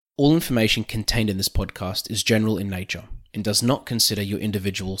All information contained in this podcast is general in nature and does not consider your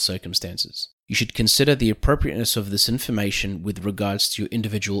individual circumstances. You should consider the appropriateness of this information with regards to your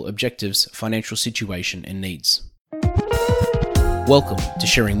individual objectives, financial situation, and needs. Welcome to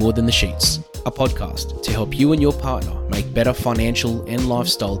Sharing More Than the Sheets, a podcast to help you and your partner make better financial and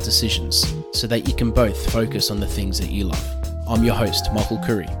lifestyle decisions so that you can both focus on the things that you love. I'm your host, Michael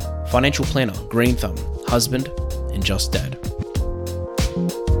Curry, financial planner, green thumb, husband, and just dad.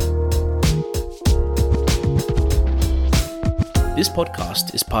 This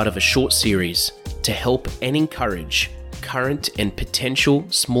podcast is part of a short series to help and encourage current and potential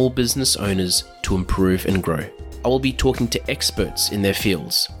small business owners to improve and grow. I will be talking to experts in their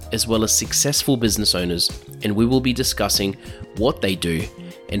fields, as well as successful business owners, and we will be discussing what they do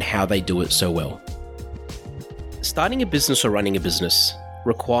and how they do it so well. Starting a business or running a business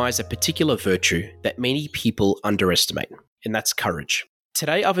requires a particular virtue that many people underestimate, and that's courage.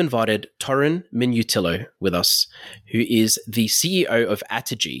 Today, I've invited Torin Minutillo with us, who is the CEO of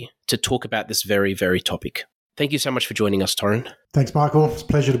Attergy, to talk about this very, very topic. Thank you so much for joining us, Torin. Thanks, Michael. It's a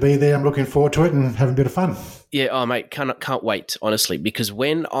pleasure to be there. I'm looking forward to it and having a bit of fun. Yeah, oh mate, can't wait, honestly, because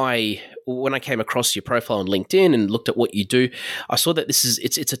when I came across your profile on LinkedIn and looked at what you do, I saw that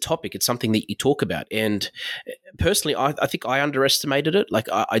it's a topic, it's something that you talk about. And personally, I think I underestimated it. Like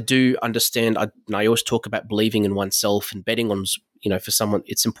I do understand, I always talk about believing in oneself and betting on, for someone,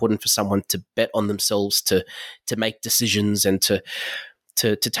 it's important for someone to bet on themselves, to make decisions and to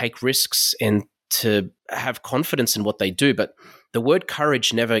take risks and to have confidence in what they do. But the word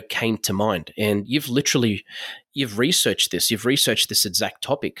courage never came to mind. And you've researched this exact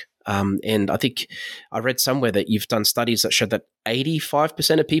topic. And I think I read somewhere that you've done studies that show that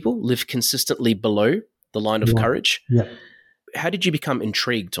 85% of people live consistently below the line of courage. Yeah. How did you become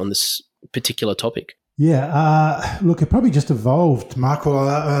intrigued on this particular topic? Yeah, look, it probably just evolved,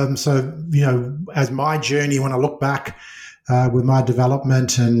 Michael. So, as my journey, when I look back with my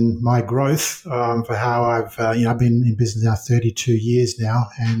development and my growth for how I've been in business now 32 years now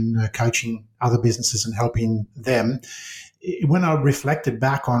and coaching other businesses and helping them. When I reflected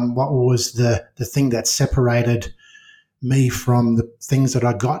back on what was the thing that separated me from the things that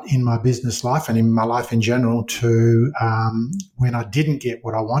I got in my business life and in my life in general to when I didn't get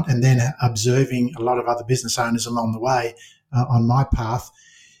what I want, and then observing a lot of other business owners along the way on my path,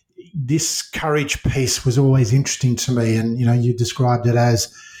 this courage piece was always interesting to me. And, you described it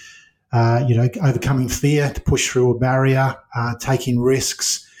as, overcoming fear to push through a barrier, taking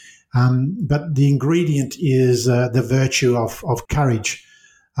risks. But the ingredient is the virtue of courage.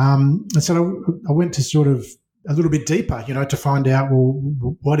 And so I went to sort of a little bit deeper, to find out, well,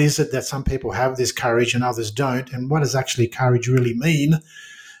 what is it that some people have this courage and others don't? And what does actually courage really mean?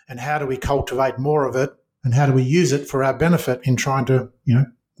 And how do we cultivate more of it? And how do we use it for our benefit in trying to,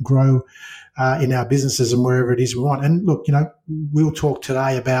 grow in our businesses and wherever it is we want? And look, we'll talk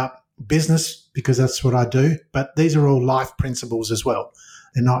today about business because that's what I do, but these are all life principles as well.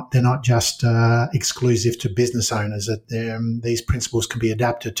 They're not just exclusive to business owners. These principles can be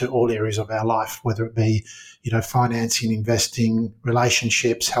adapted to all areas of our life, whether it be, financing, investing,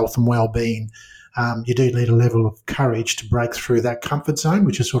 relationships, health and well-being. You do need a level of courage to break through that comfort zone,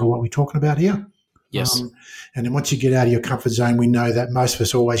 which is sort of what we're talking about here. Yes. And then once you get out of your comfort zone, we know that most of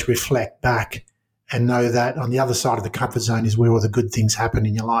us always reflect back and know that on the other side of the comfort zone is where all the good things happen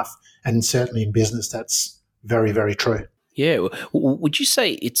in your life. And certainly in business, that's very, very true. Yeah. Would you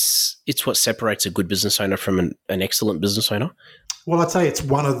say it's what separates a good business owner from an excellent business owner? Well, I'd say it's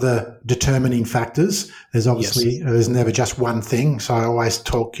one of the determining factors. There's obviously, There's never just one thing. So I always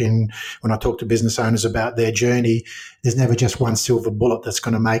when I talk to business owners about their journey, there's never just one silver bullet that's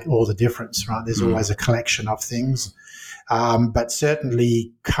going to make all the difference, right? There's always a collection of things. But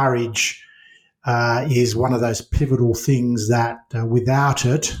certainly courage is one of those pivotal things that without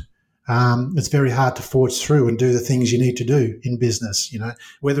it, it's very hard to forge through and do the things you need to do in business,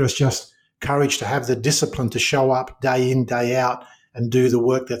 whether it's just courage to have the discipline to show up day in, day out and do the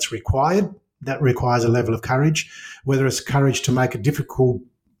work that's required. That requires a level of courage. Whether it's courage to make a difficult,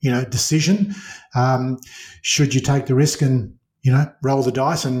 decision, should you take the risk and, roll the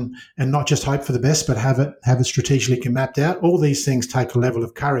dice and not just hope for the best, but have it strategically mapped out. All these things take a level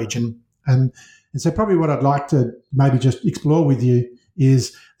of courage. And so probably what I'd like to maybe just explore with you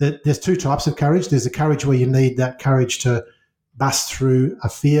is that there's two types of courage. There's a courage where you need that courage to bust through a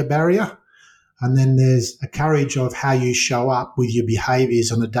fear barrier. And then there's a courage of how you show up with your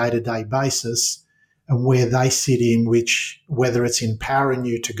behaviours on a day-to-day basis and where they sit in, whether it's empowering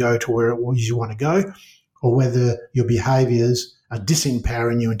you to go to where it is you want to go or whether your behaviours are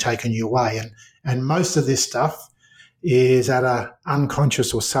disempowering you and taking you away. And most of this stuff is at a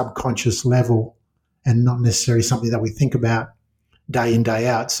unconscious or subconscious level and not necessarily something that we think about day in, day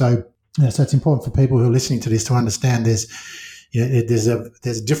out. So it's important for people who are listening to this to understand there's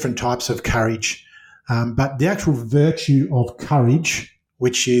different types of courage. But the actual virtue of courage,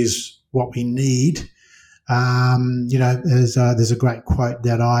 which is what we need, there's a great quote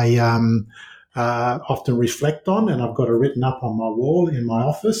that I often reflect on, and I've got it written up on my wall in my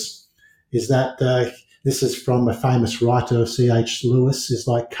office, is that this is from a famous writer, C.H. Lewis, is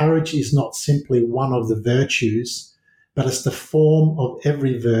like, courage is not simply one of the virtues, but it's the form of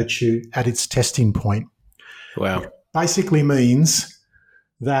every virtue at its testing point. Wow. Basically means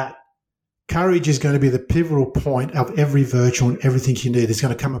that courage is going to be the pivotal point of every virtue and everything you need. There's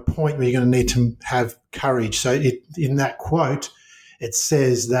going to come a point where you're going to need to have courage. So in that quote, it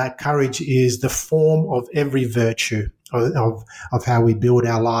says that courage is the form of every virtue of how we build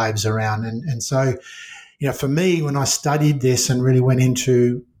our lives around. And so, for me, when I studied this and really went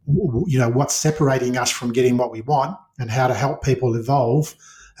into, what's separating us from getting what we want and how to help people evolve,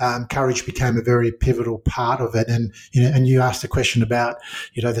 courage became a very pivotal part of it. And you asked a question about,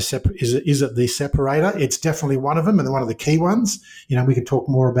 is it the separator? It's definitely one of them, and one of the key ones. We could talk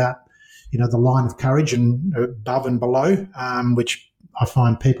more about, the line of courage and above and below, which I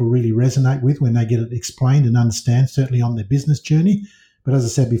find people really resonate with when they get it explained and understand, certainly on their business journey. But as I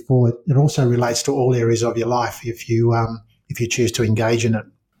said before, it also relates to all areas of your life if you choose to engage in it.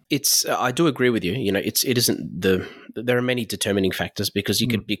 I do agree with you. It isn't there are many determining factors, because you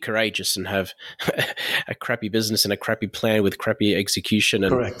could be courageous and have a crappy business and a crappy plan with crappy execution,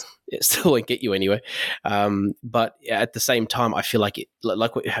 and correct, it still won't get you anywhere. But at the same time, I feel like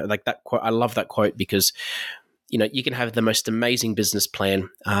that quote. I love that quote because, you can have the most amazing business plan,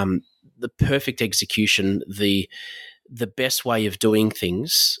 the perfect execution, the best way of doing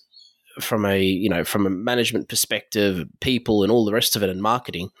things from a management perspective, people and all the rest of it, and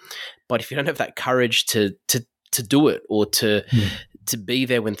marketing. But if you don't have that courage to do it, or to be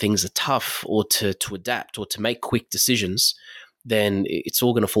there when things are tough, or to adapt, or to make quick decisions, then it's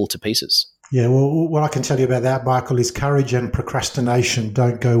all going to fall to pieces. Yeah, well, what I can tell you about that, Michael, is courage and procrastination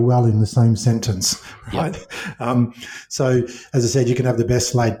don't go well in the same sentence, right? Yep. So, as I said, you can have the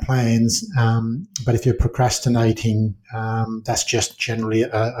best laid plans, but if you're procrastinating, that's just generally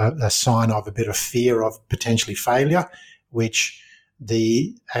a sign of a bit of fear of potentially failure, which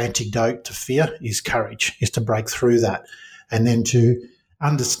the antidote to fear is courage, is to break through that. And then to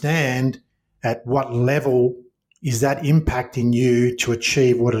understand at what level is that impacting you to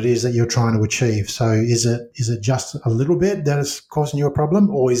achieve what it is that you're trying to achieve? So is it just a little bit that is causing you a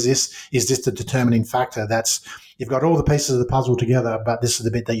problem, or is this the determining factor? That's, you've got all the pieces of the puzzle together, but this is the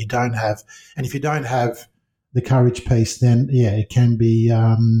bit that you don't have. And if you don't have the courage piece, then it can be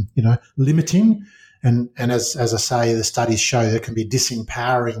limiting. And as I say, the studies show that it can be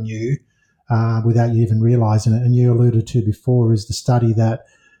disempowering you without you even realizing it. And you alluded to before is the study that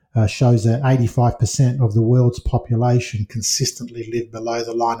shows that 85% of the world's population consistently live below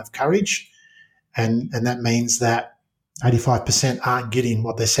the line of courage. And that means that 85% aren't getting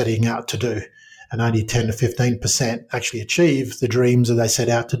what they're setting out to do. And only 10 to 15% actually achieve the dreams that they set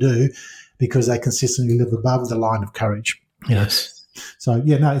out to do because they consistently live above the line of courage. Yes. So,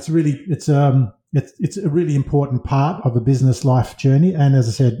 it's a really important part of a business life journey. And as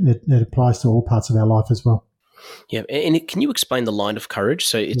I said, it applies to all parts of our life as well. Yeah, and can you explain the line of courage?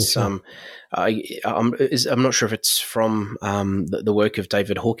 So it's I'm not sure if it's from the work of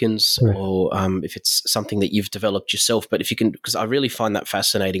David Hawkins, or if it's something that you've developed yourself. But if you can, because I really find that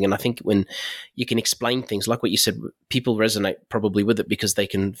fascinating, and I think when you can explain things like what you said, people resonate probably with it because they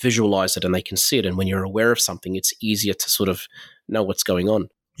can visualize it and they can see it. And when you're aware of something, it's easier to sort of know what's going on.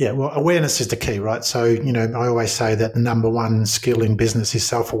 Yeah, well, awareness is the key, right? So, I always say that the number one skill in business is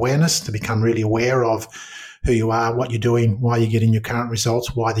self-awareness, to become really aware of who you are, what you're doing, why you're getting your current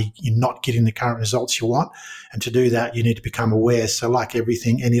results, why you're not getting the current results you want. And to do that, you need to become aware. So like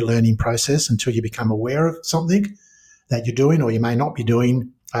everything, any learning process, until you become aware of something that you're doing or you may not be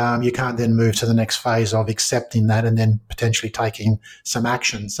doing, you can't then move to the next phase of accepting that and then potentially taking some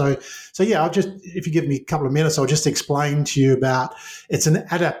action. So if you give me a couple of minutes, I'll just explain to you about, it's an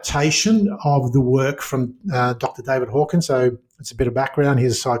adaptation of the work from Dr. David Hawkins. So it's a bit of background.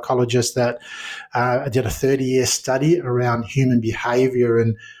 He's a psychologist that did a 30-year study around human behavior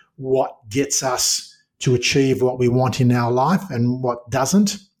and what gets us to achieve what we want in our life and what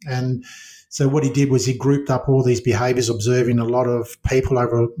doesn't. And so what he did was he grouped up all these behaviors, observing a lot of people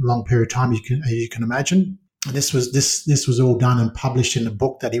over a long period of time, you can imagine. And this was all done and published in a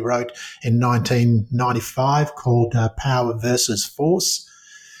book that he wrote in 1995 called Power versus Force.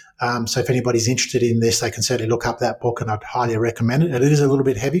 So if anybody's interested in this, they can certainly look up that book, and I'd highly recommend it. And it is a little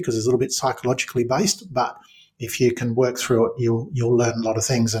bit heavy because it's a little bit psychologically based, but if you can work through it, you'll learn a lot of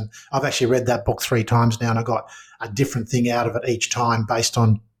things. And I've actually read that book 3 times now, and I got a different thing out of it each time based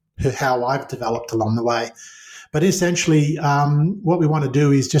on how I've developed along the way. But essentially, what we want to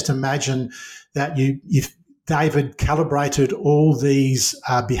do is just imagine that if David calibrated all these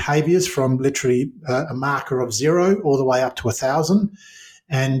behaviors from literally a marker of 0 all the way up to 1,000.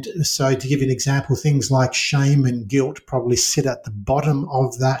 And so to give you an example, things like shame and guilt probably sit at the bottom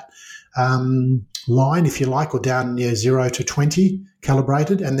of that line, if you like, or down near 0 to 20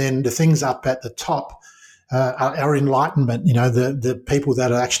 calibrated. And then the things up at the top are enlightenment, the people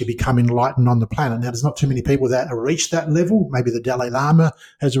that are actually become enlightened on the planet. Now, there's not too many people that have reached that level. Maybe the Dalai Lama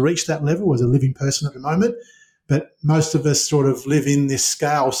has reached that level as a living person at the moment. But most of us sort of live in this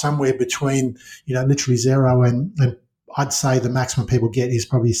scale somewhere between, literally 0 and I'd say the maximum people get is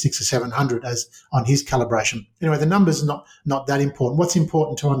probably 600 or 700 as on his calibration. Anyway, the numbers are not that important. What's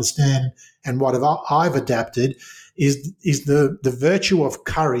important to understand, and what I've adapted, is the virtue of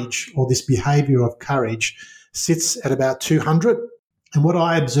courage, or this behavior of courage, sits at about 200. And what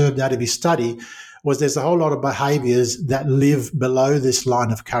I observed out of his study was there's a whole lot of behaviors that live below this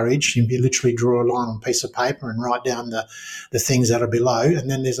line of courage. You literally draw a line on a piece of paper and write down the things that are below. And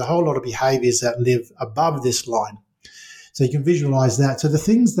then there's a whole lot of behaviors that live above this line. So you can visualize that. So the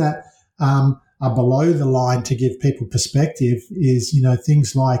things that are below the line, to give people perspective, is,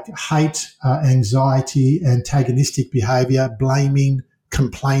 things like hate, anxiety, antagonistic behavior, blaming,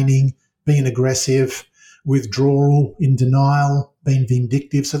 complaining, being aggressive, withdrawal, in denial, being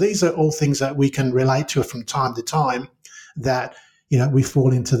vindictive. So these are all things that we can relate to from time to time, that, we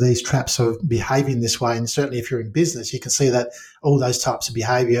fall into these traps of behaving this way. And certainly if you're in business, you can see that all those types of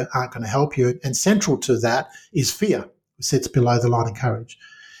behavior aren't going to help you. And central to that is fear, which sits below the line of courage.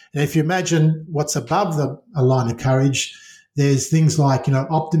 And if you imagine what's above the line of courage, there's things like,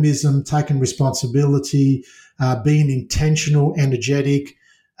 optimism, taking responsibility, being intentional, energetic,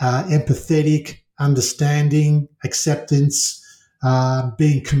 empathetic, understanding, acceptance,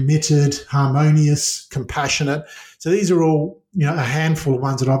 being committed, harmonious, compassionate. So these are all, a handful of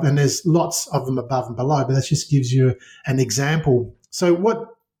ones and there's lots of them above and below, but that just gives you an example. So what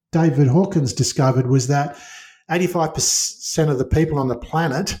David Hawkins discovered was that 85% of the people on the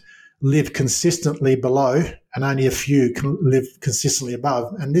planet live consistently below, and only a few can live consistently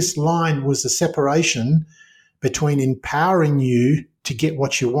above. And this line was the separation between empowering you to get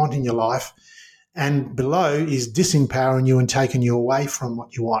what you want in your life, and below is disempowering you and taking you away from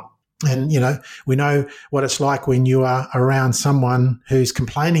what you want. And, we know what it's like when you are around someone who's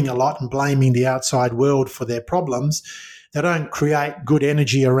complaining a lot and blaming the outside world for their problems. They don't create good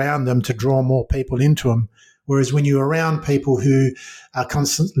energy around them to draw more people into them. Whereas when you're around people who are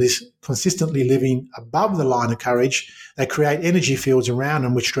consistently living above the line of courage, they create energy fields around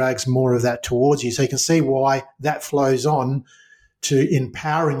them, which drags more of that towards you. So you can see why that flows on to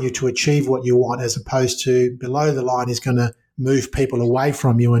empowering you to achieve what you want, as opposed to below the line is going to move people away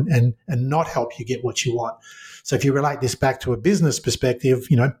from you and not help you get what you want. So if you relate this back to a business perspective,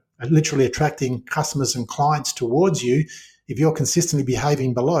 literally attracting customers and clients towards you, if you're consistently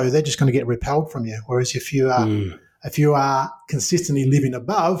behaving below, they're just going to get repelled from you. Whereas if you are consistently living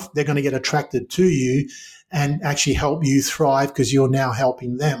above, they're going to get attracted to you and actually help you thrive, because you're now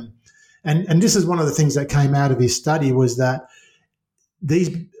helping them. And this is one of the things that came out of his study, was that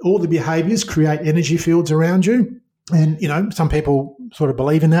all the behaviors create energy fields around you. And, some people sort of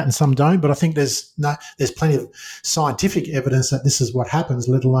believe in that and some don't, but I think there's plenty of scientific evidence that this is what happens,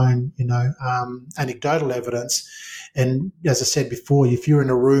 let alone, anecdotal evidence. And as I said before, if you're in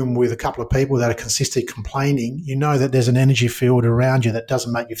a room with a couple of people that are consistently complaining, you know that there's an energy field around you that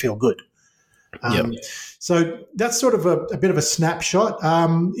doesn't make you feel good. So that's sort of a bit of a snapshot.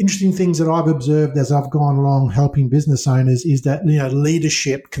 Interesting things that I've observed as I've gone along helping business owners is that,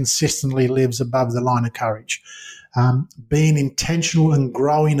 leadership consistently lives above the line of courage. Being intentional and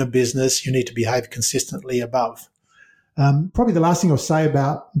growing a business, you need to behave consistently above. Probably the last thing I'll say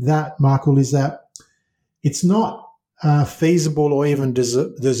about that, Michael, is that it's not feasible or even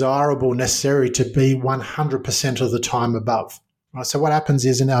desirable necessarily to be 100% of the time above. Right? So what happens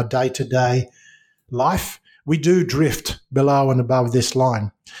is, in our day-to-day life, we do drift below and above this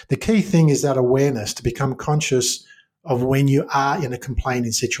line. The key thing is that awareness, to become conscious of when you are in a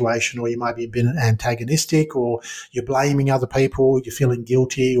complaining situation, or you might be being antagonistic, or you're blaming other people, you're feeling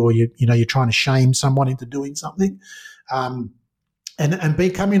guilty, or you're trying to shame someone into doing something. And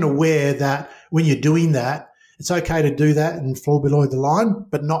becoming aware that when you're doing that, It's okay to do that and fall below the line,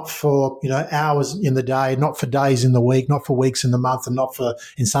 but not for, hours in the day, not for days in the week, not for weeks in the month, and not for,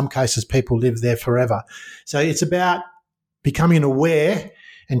 in some cases, people live there forever. So it's about becoming aware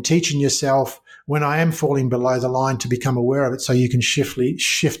and teaching yourself when I am falling below the line to become aware of it, so you can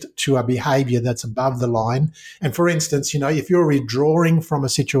shift to a behavior that's above the line. And for instance, if you're withdrawing from a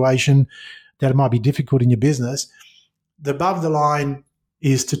situation that might be difficult in your business, the above the line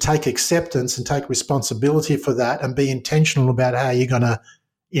is to take acceptance and take responsibility for that and be intentional about how you're going to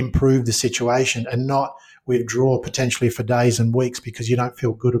improve the situation and not withdraw potentially for days and weeks because you don't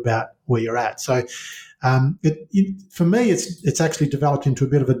feel good about where you're at. So for me, it's actually developed into a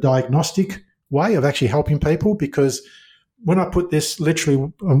bit of a diagnostic way of actually helping people, because when I put this literally,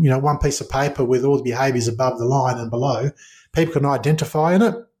 one piece of paper with all the behaviors above the line and below, people can identify in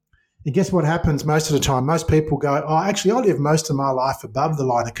it. And guess what happens most of the time? Most people go, oh, actually, I live most of my life above the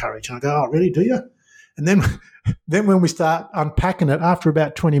line of courage. And I go, oh, really, do you? And then when we start unpacking it, after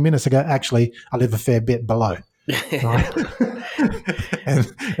about 20 minutes, I go, actually, I live a fair bit below. Right? and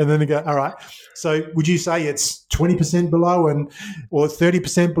then they go, all right, so would you say it's 20% below or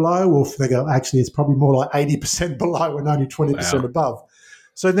 30% below? Or if they go, actually, it's probably more like 80% below and only 20% above.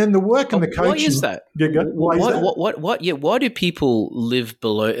 So then the work and the coaching. Why is that? Why do people live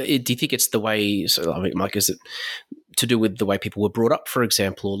below? Do you think it's the way? So, Mike, is it to do with the way people were brought up, for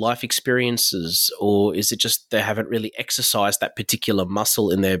example, or life experiences, or is it just they haven't really exercised that particular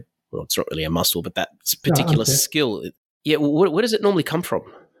muscle in their? Well, it's not really a muscle, but that particular skill. Yeah, where does it normally come from?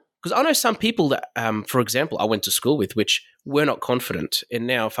 Because I know some people that, for example, I went to school with, which were not confident, and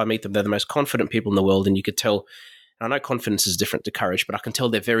now if I meet them, they're the most confident people in the world, and you could tell. I know confidence is different to courage, but I can tell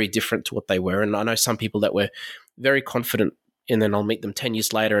they're very different to what they were. And I know some people that were very confident, and then I'll meet them 10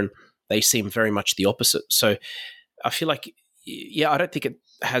 years later and they seem very much the opposite. So I feel like, I don't think it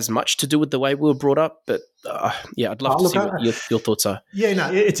has much to do with the way we were brought up, but I'd love to see what your thoughts are. Yeah, no,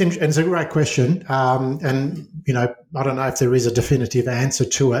 it's a great question. And, I don't know if there is a definitive answer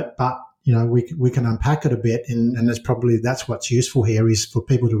to it, but we can unpack it a bit, and that's what's useful here is for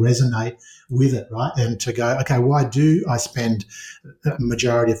people to resonate with it, right? And to go, okay, why do I spend a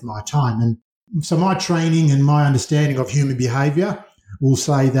majority of my time? And so my training and my understanding of human behavior will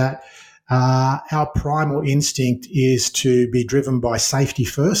say that our primal instinct is to be driven by safety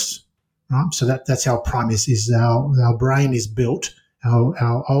first, right? So that's our premise. Is our brain is built,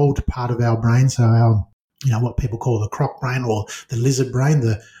 our old part of our brain, so our what people call the croc brain or the lizard brain,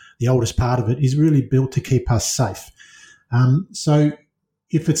 the oldest part of it is really built to keep us safe. So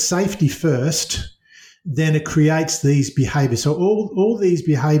if it's safety first, then it creates these behaviors. So all these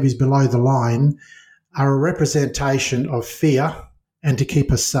behaviors below the line are a representation of fear and to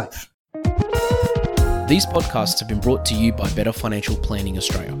keep us safe. These podcasts have been brought to you by Better Financial Planning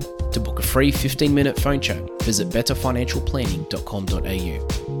Australia. To book a free 15-minute phone chat, visit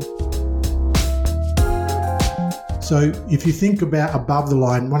betterfinancialplanning.com.au. So if you think about above the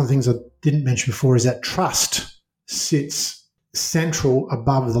line, one of the things I didn't mention before is that trust sits central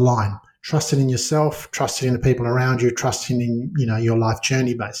above the line. Trusting in yourself, trusting in the people around you, trusting in your life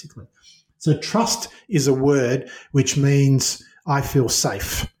journey, basically. So trust is a word which means I feel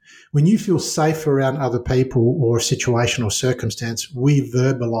safe. When you feel safe around other people or a situation or circumstance, we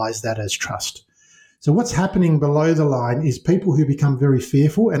verbalize that as trust. So what's happening below the line is people who become very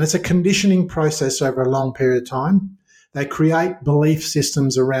fearful, and it's a conditioning process over a long period of time. They create belief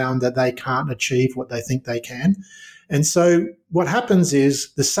systems around that they can't achieve what they think they can. And so what happens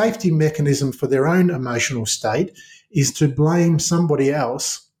is the safety mechanism for their own emotional state is to blame somebody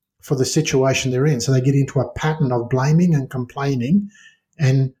else for the situation they're in. So they get into a pattern of blaming and complaining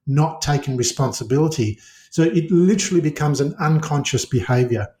and not taking responsibility. So it literally becomes an unconscious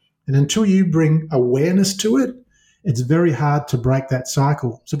behavior. And until you bring awareness to it, it's very hard to break that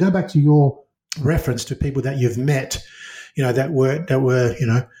cycle. So go back to your reference to people that you've met, that were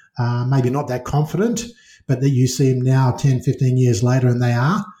maybe not that confident, but that you see them now 10, 15 years later and they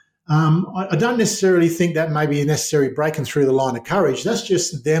are. I don't necessarily think that may be a necessary breaking through the line of courage. That's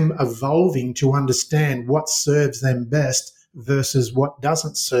just them evolving to understand what serves them best versus what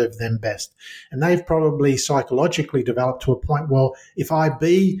doesn't serve them best. And they've probably psychologically developed to a point, well, if I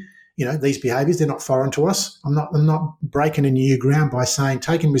be, these behaviors, they're not foreign to us. I'm not breaking any new ground by saying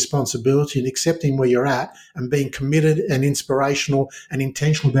taking responsibility and accepting where you're at and being committed and inspirational and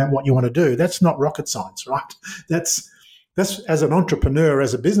intentional about what you want to do. That's not rocket science, right? That's as an entrepreneur,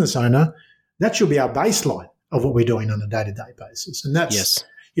 as a business owner, that should be our baseline of what we're doing on a day-to-day basis. And that's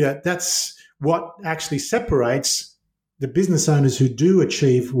what actually separates the business owners who do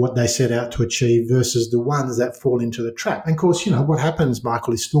achieve what they set out to achieve versus the ones that fall into the trap. And of course, what happens,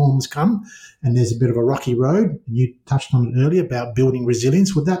 Michael, is storms come and there's a bit of a rocky road. You touched on it earlier about building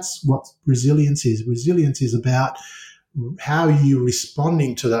resilience. Well, that's what resilience is. Resilience is about how you're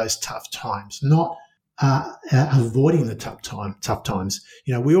responding to those tough times, not avoiding the tough times.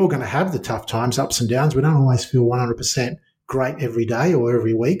 We're all going to have the tough times, ups and downs. We don't always feel 100% great every day or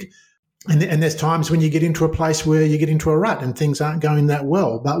every week. And there's times when you get into a place where you get into a rut and things aren't going that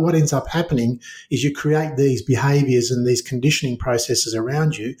well. But what ends up happening is you create these behaviors and these conditioning processes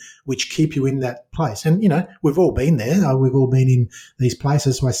around you which keep you in that place. And, we've all been there. We've all been in these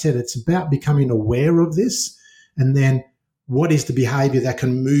places. So I said it's about becoming aware of this and then what is the behavior that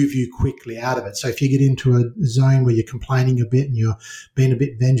can move you quickly out of it. So if you get into a zone where you're complaining a bit and you're being a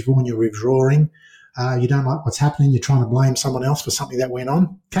bit vengeful and you're withdrawing, you don't like what's happening, you're trying to blame someone else for something that went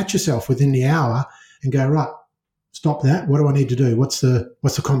on, catch yourself within the hour and go, right, stop that. What do I need to do? What's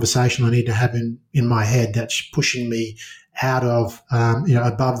the conversation I need to have in my head that's pushing me out of,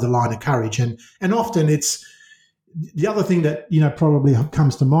 above the line of courage? And often it's the other thing that, probably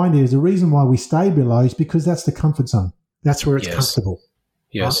comes to mind is the reason why we stay below is because that's the comfort zone. That's where it's comfortable.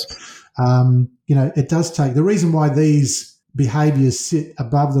 Yes. Right? It does take the reason why these behaviors sit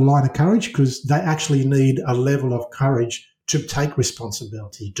above the line of courage because they actually need a level of courage to take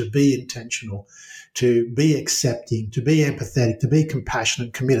responsibility, to be intentional, to be accepting, to be empathetic, to be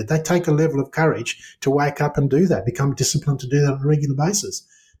compassionate, committed. They take a level of courage to wake up and do that, become disciplined to do that on a regular basis.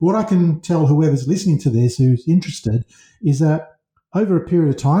 What I can tell whoever's listening to this who's interested is that over a period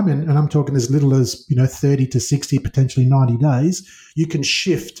of time, and I'm talking as little as 30 to 60, potentially 90 days, you can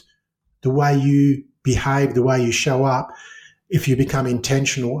shift the way you behave, the way you show up, if you become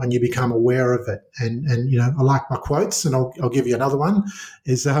intentional and you become aware of it. And I like my quotes, and I'll give you another one.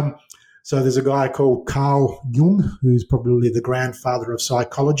 So there's a guy called Carl Jung, who's probably the grandfather of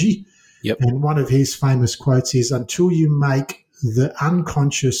psychology. Yep. And one of his famous quotes is, until you make the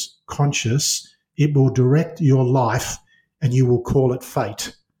unconscious conscious, it will direct your life and you will call it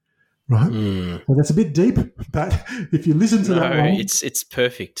fate. Right? Well, that's a bit deep, but if you listen to that one, it's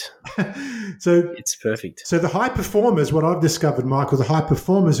perfect. So it's perfect. So the high performers, what I've discovered, Michael, the high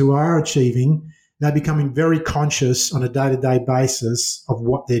performers who are achieving, they're becoming very conscious on a day-to-day basis of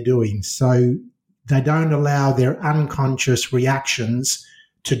what they're doing. So they don't allow their unconscious reactions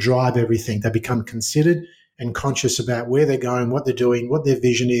to drive everything. They become considered and conscious about where they're going, what they're doing, what their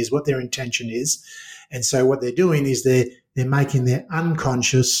vision is, what their intention is. And so what they're doing is they're making their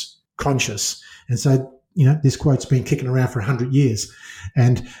unconscious conscious. And so, this quote's been kicking around for 100 years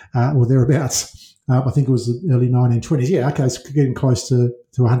and, or thereabouts. I think it was the early 1920s. Yeah, okay, it's getting close to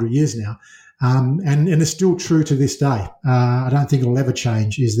 100 years now. And it's still true to this day. I don't think it'll ever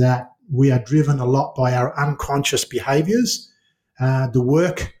change, is that we are driven a lot by our unconscious behaviors. The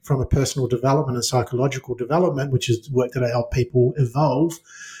work from a personal development and psychological development, which is the work that I help people evolve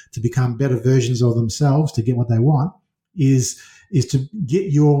to become better versions of themselves, to get what they want, is to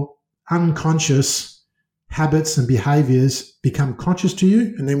get your unconscious habits and behaviors become conscious to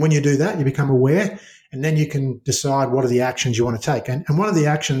you. And then when you do that, you become aware, and then you can decide what are the actions you want to take. And one of the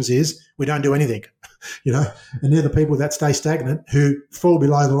actions is we don't do anything, and they're the people that stay stagnant who fall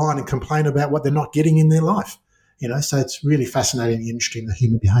below the line and complain about what they're not getting in their life. So it's really fascinating, the industry and the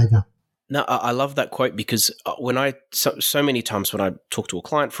human behavior. No, I love that quote because when so many times when I talk to a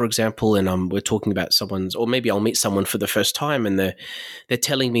client, for example, and we're talking about someone's, or maybe I'll meet someone for the first time and they're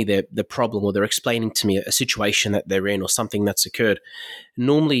telling me the problem, or they're explaining to me a situation that they're in or something that's occurred.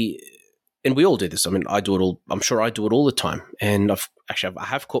 Normally, and we all do this. I mean, I do it all. I'm sure I do it all the time, and I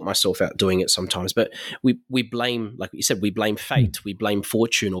have caught myself out doing it sometimes. But we blame, like you said, we blame fate, we blame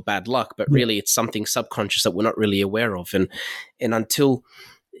fortune or bad luck. But really, it's something subconscious that we're not really aware of, and until,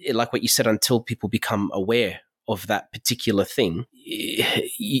 like what you said, until people become aware of that particular thing,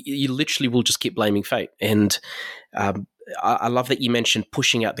 you literally will just keep blaming fate. And I love that you mentioned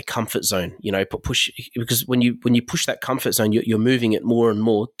pushing out the comfort zone. Because when you push that comfort zone, you're moving it more and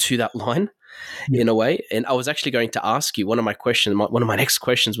more to that line, in a way. And I was actually going to ask you, one of my next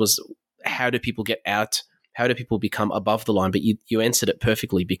questions was, how do people get out? How do people become above the line? But you answered it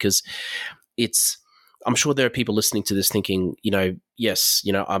perfectly, because I'm sure there are people listening to this thinking, yes,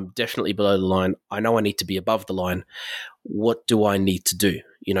 I'm definitely below the line. I know I need to be above the line. What do I need to do?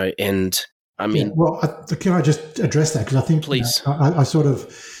 And I mean, can I just address that? Because I think, please, I sort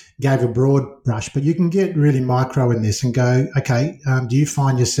of gave a broad brush, but you can get really micro in this and go, okay, do you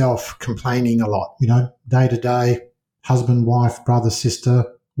find yourself complaining a lot, day to day, husband, wife, brother, sister,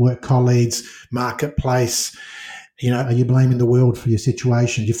 work colleagues, marketplace? Are you blaming the world for your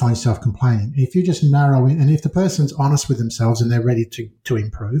situation? Do you find yourself complaining? If you just narrow in, and if the person's honest with themselves and they're ready to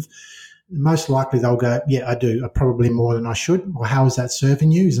improve, most likely they'll go, yeah, I do. Probably more than I should. Or how is that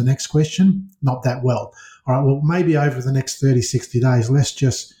serving you is the next question. Not that well. All right, well, maybe over the next 30, 60 days, let's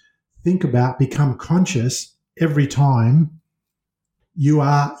just think about, become conscious every time you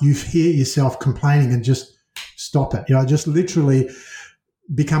hear yourself complaining, and just stop it. Just literally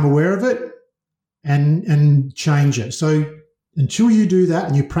become aware of it and change it. So until you do that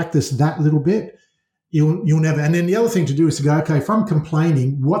and you practice that little bit, you'll never. And then the other thing to do is to go, okay, if I'm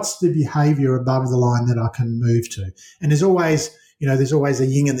complaining, what's the behavior above the line that I can move to? And there's always a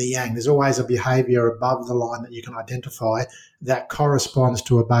yin and the yang. There's always a behavior above the line that you can identify that corresponds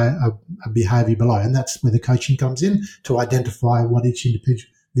to a behavior below. And that's where the coaching comes in, to identify what each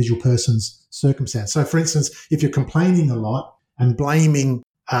individual person's circumstance. So, for instance, if you're complaining a lot and blaming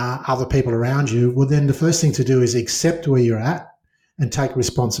other people around you, well, then the first thing to do is accept where you're at and take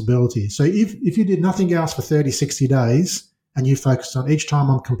responsibility. So if you did nothing else for 30, 60 days and you focused on each time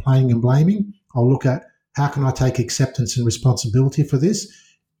I'm complaining and blaming, I'll look at how can I take acceptance and responsibility for this?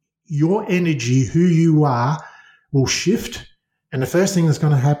 Your energy, who you are, will shift. And the first thing that's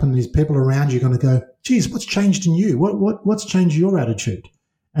going to happen is people around you are going to go, geez, what's changed in you? What's changed your attitude?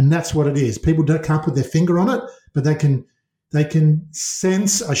 And that's what it is. People can't put their finger on it, but they can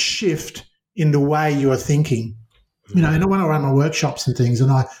sense a shift in the way you are thinking. And when I run my workshops and things and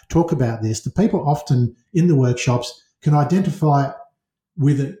I talk about this, the people often in the workshops can identify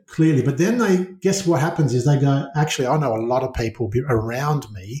with it clearly. But then guess what happens is they go, actually, I know a lot of people around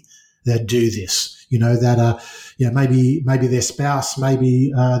me that do this, maybe their spouse,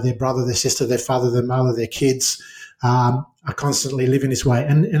 maybe their brother, their sister, their father, their mother, their kids are constantly living this way.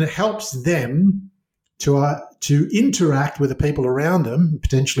 And it helps them to interact with the people around them,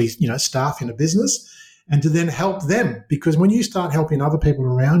 potentially, staff in a business, and to then help them. Because when you start helping other people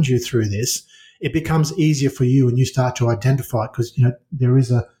around you through this, it becomes easier for you and you start to identify it. Because, there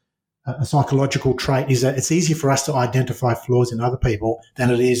is a psychological trait is that it's easier for us to identify flaws in other people than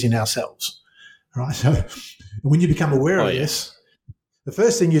it is in ourselves. Right? So when you become aware of this, the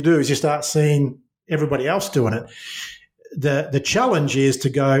first thing you do is you start seeing everybody else doing it. The challenge is to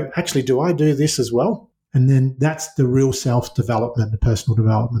go, actually, do I do this as well? And then that's the real self-development, the personal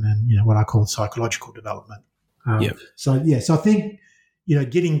development, and what I call psychological development. So I think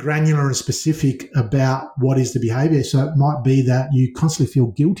getting granular and specific about what is the behavior. So it might be that you constantly feel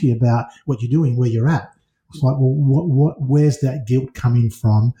guilty about what you're doing, where you're at. It's like, well, where's that guilt coming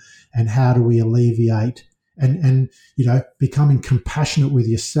from, and how do we alleviate and becoming compassionate with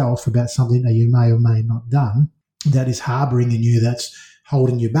yourself about something that you may or may not done that is harboring in you, that's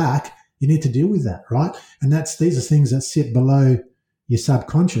holding you back. You need to deal with that, right? And these are things that sit below your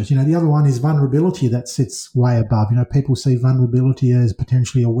subconscious. The other one is vulnerability that sits way above. People see vulnerability as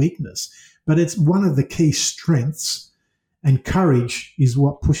potentially a weakness, but it's one of the key strengths, and courage is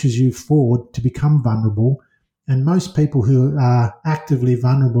what pushes you forward to become vulnerable. And most people who are actively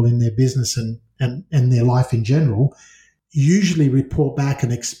vulnerable in their business and their life in general usually report back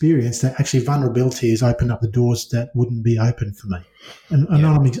an experience that actually vulnerability has opened up the doors that wouldn't be open for me. And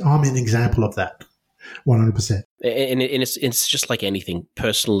I'm an example of that, 100%. And it's just like anything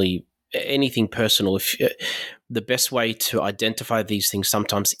personal. If the best way to identify these things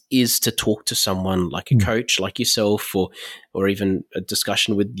sometimes is to talk to someone like a coach, like yourself, or even a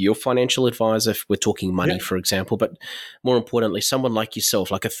discussion with your financial advisor if we're talking money, for example. But more importantly, someone like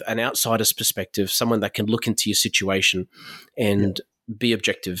yourself, like an outsider's perspective, someone that can look into your situation and be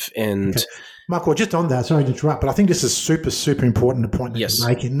objective. And Michael, just on that, sorry to interrupt, but I think this is super, super important, the point that you're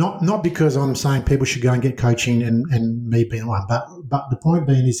making. Not because I'm saying people should go and get coaching and me being one, but the point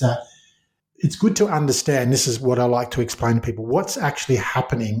being is that it's good to understand, this is what I like to explain to people, what's actually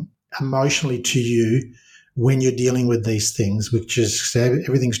happening emotionally to you when you're dealing with these things, which is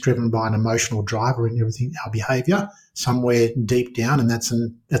everything's driven by an emotional driver in everything, our behavior, somewhere deep down, and that's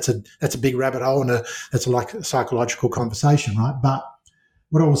a big rabbit hole, and that's like a psychological conversation, right? But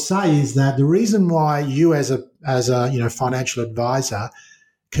what I will say is that the reason why you as a financial advisor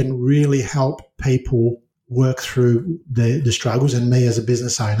can really help people work through the struggles, and me as a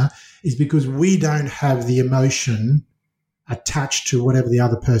business owner, is because we don't have the emotion attached to whatever the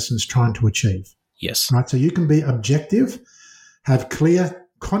other person's trying to achieve. Yes. Right. So you can be objective, have clear,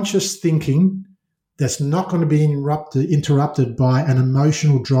 conscious thinking that's not going to be interrupted by an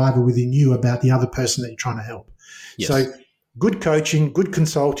emotional driver within you about the other person that you're trying to help. Yes. So good coaching, good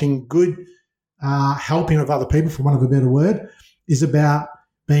consulting, good helping of other people, for want of a better word, is about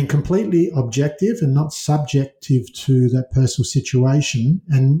being completely objective and not subjective to that personal situation.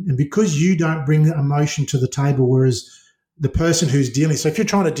 And because you don't bring emotion to the table, whereas the person who's dealing, so if you're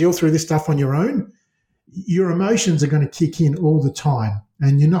trying to deal through this stuff on your own, your emotions are going to kick in all the time,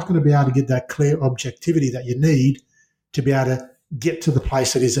 and you're not going to be able to get that clear objectivity that you need to be able to get to the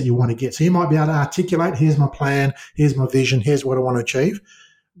place it is that you want to get. So you might be able to articulate, here's my plan, here's my vision, here's what I want to achieve,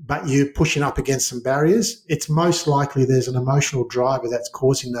 but you're pushing up against some barriers. It's most likely there's an emotional driver that's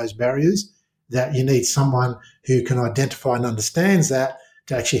causing those barriers, that you need someone who can identify and understands that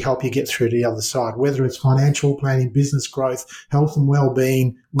to actually help you get through to the other side, whether it's financial planning, business growth, health and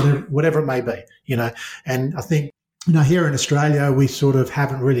well-being, whatever it may be, And I think, here in Australia, we sort of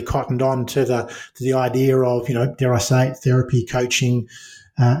haven't really cottoned on to the idea of, dare I say it, therapy, coaching,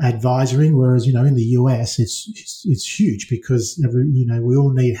 advisory, whereas, in the US, it's huge because we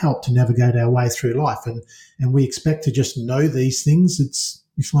all need help to navigate our way through life, and we expect to just know these things. It's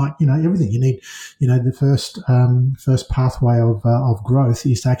like, everything you need, the first pathway of growth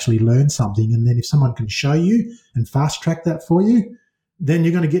is to actually learn something. And then if someone can show you and fast track that for you, then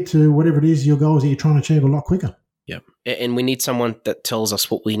you're going to get to whatever it is, your goals that you're trying to achieve a lot quicker. Yeah. And we need someone that tells us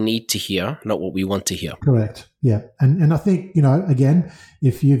what we need to hear, not what we want to hear. Correct. Yeah. And I think, again,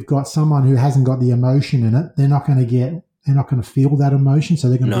 if you've got someone who hasn't got the emotion in it, they're not going to feel that emotion. So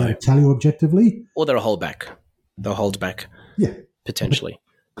they're going to be able to tell you objectively. Or they'll hold back. Yeah. Potentially.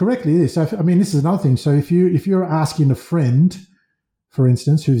 Correctly. It is. So, this is another thing. So if you're asking a friend, for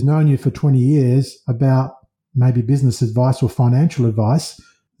instance, who's known you for 20 years about maybe business advice or financial advice,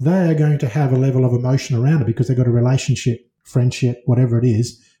 they are going to have a level of emotion around it because they've got a relationship, friendship, whatever it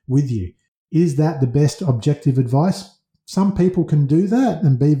is, with you. Is that the best objective advice? Some people can do that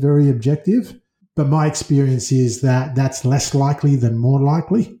and be very objective, but my experience is that that's less likely than more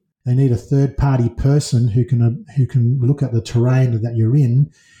likely. They need a third-party person who can look at the terrain that you're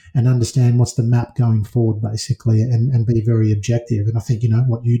in and understand what's the map going forward, basically, and be very objective. And I think,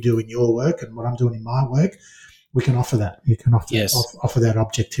 what you do in your work and what I'm doing in my work, we can offer that. You can offer that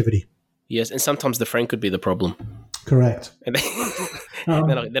objectivity. Yes, and sometimes the friend could be the problem. Correct. And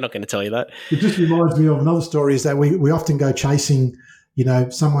they're not going to tell you that. It just reminds me of another story, is that we often go chasing,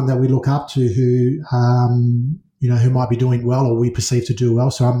 someone that we look up to who, who might be doing well or we perceive to do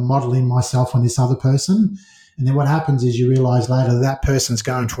well. So I'm modeling myself on this other person. And then what happens is you realize later that person's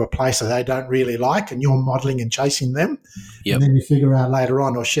going to a place that they don't really like, and you're modeling and chasing them. Yep. And then you figure out later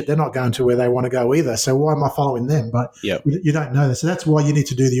on, they're not going to where they want to go either. So why am I following them? But you don't know that. So that's why you need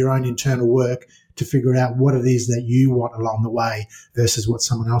to do your own internal work to figure out what it is that you want along the way versus what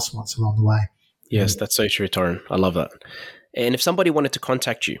someone else wants along the way. Yes, that's so true, Torrin. I love that. And if somebody wanted to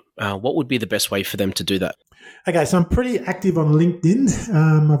contact you, what would be the best way for them to do that? Okay, so I'm pretty active on LinkedIn.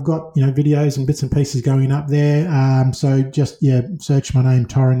 I've got videos and bits and pieces going up there. So just search my name,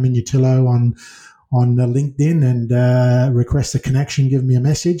 Torrin Minutillo, on LinkedIn and request a connection. Give me a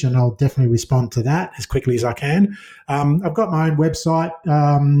message, and I'll definitely respond to that as quickly as I can. I've got my own website.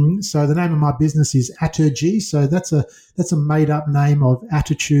 So the name of my business is Attergy. So that's a made up name of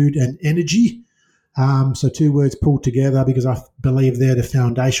attitude and energy. So two words pulled together because I believe they're the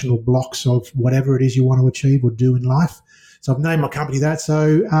foundational blocks of whatever it is you want to achieve or do in life. So I've named my company that.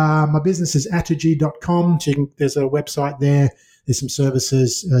 So my business is attergy.com. So there's a website there. There's some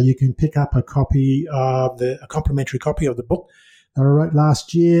services. You can pick up a complimentary copy of the book that I wrote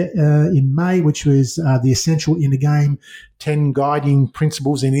last year in May, which was The Essential Inner Game, 10 Guiding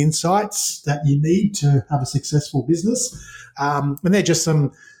Principles and Insights that you need to have a successful business. And they're just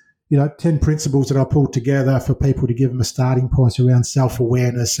some 10 principles that I pulled together for people to give them a starting point around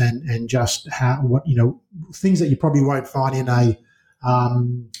self-awareness and just things that you probably won't find in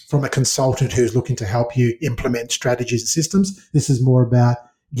from a consultant who's looking to help you implement strategies and systems. This is more about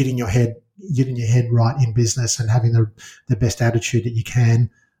getting your head right in business and having the best attitude that you can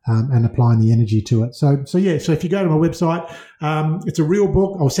and applying the energy to it. So if you go to my website, it's a real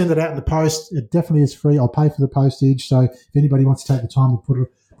book. I'll send it out in the post. It definitely is free. I'll pay for the postage. So if anybody wants to take the time to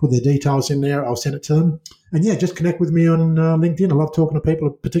put their details in there, I'll send it to them. And just connect with me on LinkedIn. I love talking to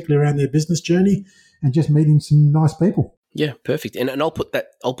people, particularly around their business journey and just meeting some nice people. Yeah, perfect. And I'll put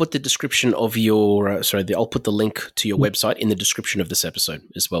the description of your I'll put the link to your website in the description of this episode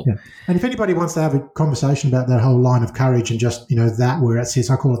as well. Yeah. And if anybody wants to have a conversation about that whole line of courage and just that where it says,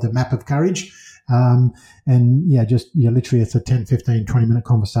 I call it the map of courage. Literally it's a 10, 15, 20 minute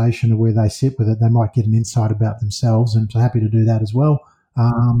conversation where they sit with it. They might get an insight about themselves, and so happy to do that as well.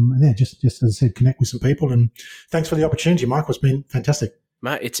 Just as I said, connect with some people, and thanks for the opportunity, Michael. It's been fantastic.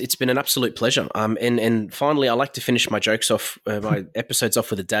 Mate, it's been an absolute pleasure. And finally, I like to finish my jokes off, my episodes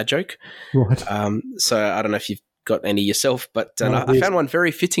off with a dad joke. Right. So I don't know if you've got any yourself, but I found one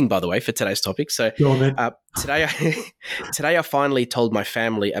very fitting, by the way, for today's topic. So today I finally told my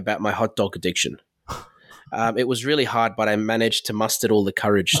family about my hot dog addiction. It was really hard, but I managed to muster all the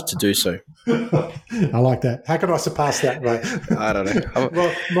courage to do so. I like that. How can I surpass that, mate? I don't know.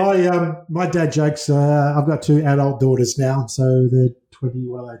 Well, my dad jokes, I've got 2 adult daughters now, so they're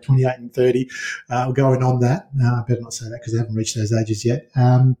 28 and 30. Going on that. I better not say that because I haven't reached those ages yet.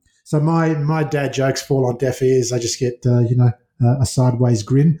 So my dad jokes fall on deaf ears. I just get, a sideways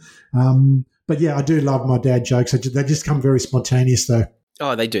grin. But yeah, I do love my dad jokes. They just come very spontaneous though.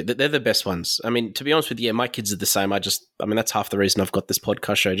 Oh, they do. They're the best ones. I mean, to be honest with you, my kids are the same. That's half the reason I've got this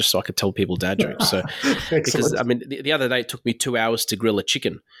podcast show, just so I could tell people dad jokes. So, because the other day it took me 2 hours to grill a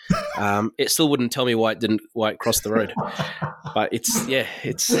chicken. It still wouldn't tell me why it crossed the road. But it's.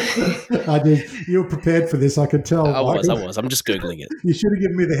 I did. You were prepared for this. I could tell. I was. I'm just Googling it. You should have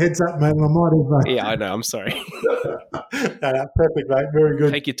given me the heads up, mate. And I might have. Yeah, I know. I'm sorry. Perfect, mate. Very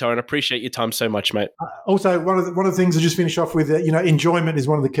good. Thank you, Torrin. I appreciate your time so much, mate. Also, one of the things I just finish off with, enjoyment is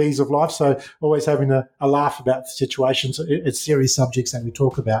one of the keys of life. So always having a laugh about situations. It's serious subjects that we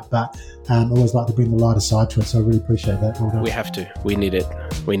talk about, but I always like to bring the lighter side to it. So I really appreciate that. Well done. We have to. We need it.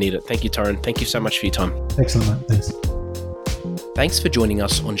 Thank you, Torrin. Thank you so much for your time. Excellent, mate. Thanks. Thanks for joining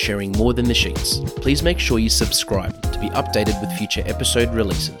us on Sharing More Than the Sheets. Please make sure you subscribe to be updated with future episode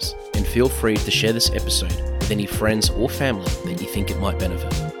releases, and feel free to share this episode with any friends or family that you think it might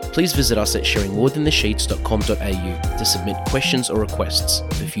benefit. Please visit us at sharingmorethanthesheets.com.au to submit questions or requests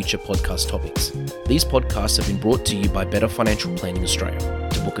for future podcast topics. These podcasts have been brought to you by Better Financial Planning Australia.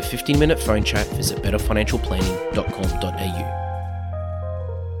 To book a 15-minute phone chat, visit betterfinancialplanning.com.au.